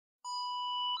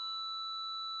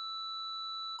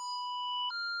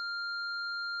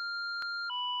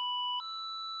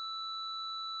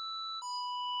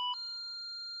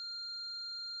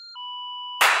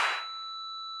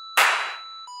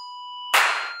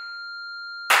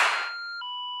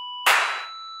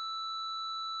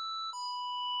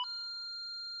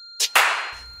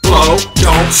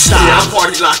don't stop. Yeah, I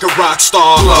party like a rock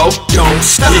star. Blow, don't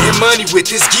stop. Getting money with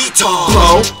this guitar.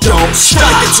 Blow, don't stop.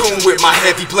 Strike a tune with my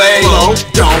heavy blade. Blow,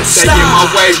 don't stop. They in my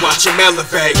way, watch them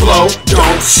elevate. Blow,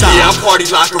 don't stop. Yeah, I party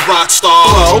like a rock star.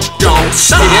 Blow, don't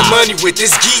stop. Getting money with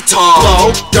this guitar.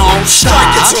 Blow, don't stop.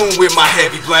 Strike a tune with my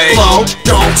heavy blade. Blow,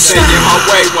 don't stop. They in my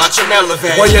way, watch them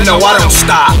elevate. Well, you know I don't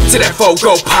stop till that foe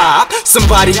go pop.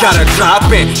 Somebody gotta drop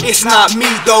in. It's not me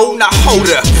though, now hold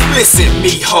up. Listen,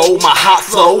 me ho, my hot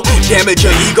flow damage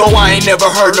your ego. I ain't never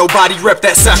heard nobody rep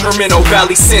that Sacramento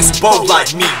Valley since Bo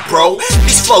like me, bro.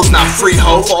 These flows not free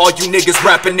ho for all you niggas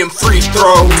rapping them free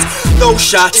throws. Those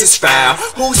shots is foul.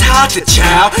 Who's hot to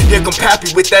child? Here come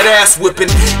Pappy with that ass whipping.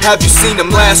 Have you seen him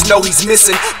last? No, he's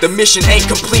missing. The mission ain't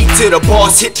complete till the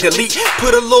boss hit delete.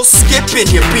 Put a little skip in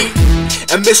your beat.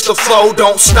 And Mr. Flow,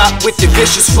 don't stop with your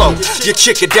vicious flow. Your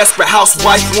chick a desperate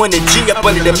housewife, wanting G up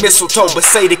under the mistletoe, but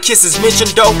say the kiss is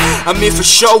mentioned though. I'm in for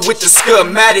show with the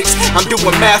schematics. I'm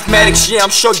doing mathematics, yeah, I'm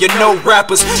sure you know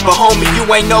rappers, but homie, you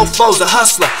ain't no foes, a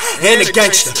hustler and a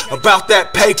gangster. About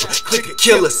that paper, clicker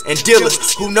killers and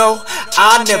dealers who know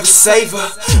I never save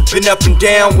her. Been up and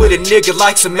down with a nigga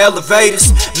like some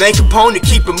elevators. Main component,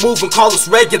 keep it moving, call us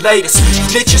regulators.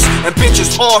 Snitches and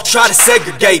bitches all try to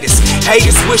segregate us.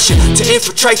 Haters wishing to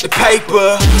infiltrate the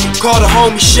paper. Call the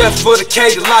homie chef for the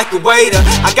cater like a waiter.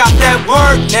 I got that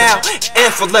word now,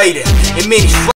 and for later. And many